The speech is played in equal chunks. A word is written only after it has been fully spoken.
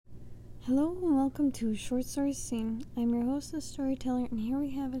Hello and welcome to Short Story Scene. I'm your host, the storyteller, and here we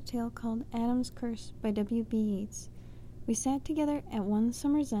have a tale called Adam's Curse by W.B. Yeats. We sat together at one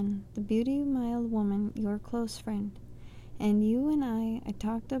summer's end, the beauty mild woman, your close friend. And you and I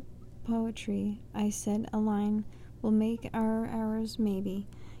talked of poetry. I said a line will make our hours maybe.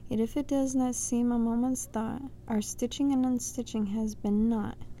 Yet if it does not seem a moment's thought, our stitching and unstitching has been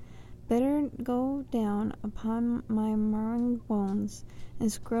naught. Better go down upon my marring bones and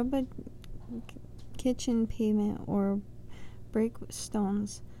scrub a kitchen pavement or break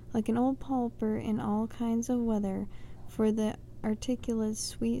stones, like an old pauper in all kinds of weather, for the articulate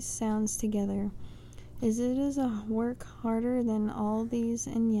sweet sounds together. It is a work harder than all these,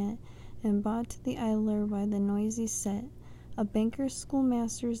 and yet, and bought to the idler by the noisy set, of bankers,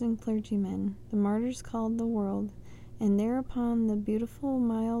 schoolmasters, and clergymen, the martyrs called the world, and thereupon the beautiful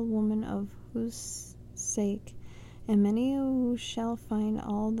mild woman of whose sake, and many who shall find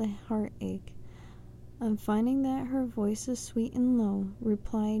all the heartache, on finding that her voice is sweet and low,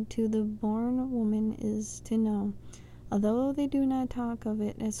 replied to the born woman is to know, although they do not talk of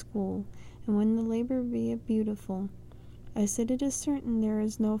it at school, and when the labor be beautiful. I said it is certain there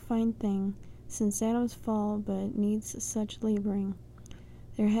is no fine thing, since Adam's fall but needs such laboring.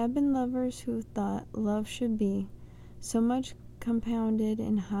 There have been lovers who thought love should be so much compounded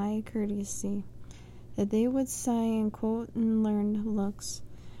in high courtesy, that they would sigh and quote in learned looks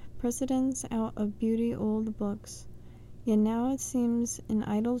precedents out of beauty old books. Yet now it seems an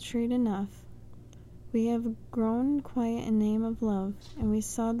idle trade enough. We have grown quiet in name of love, and we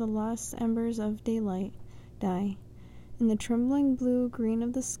saw the lost embers of daylight die in the trembling blue-green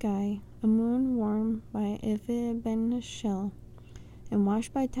of the sky, a moon warm by if it had been a shell, and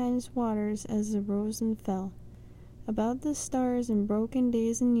washed by time's waters as the rose and fell. About the stars and broken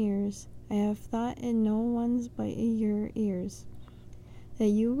days and years, I have thought in no one's but your ears, that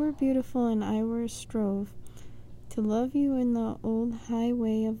you were beautiful and I were strove to love you in the old high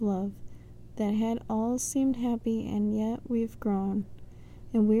way of love, that had all seemed happy, and yet we've grown,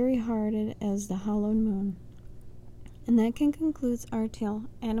 and weary-hearted as the hollowed moon. And that concludes our tale,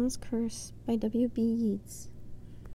 Adam's Curse by W.B. Yeats.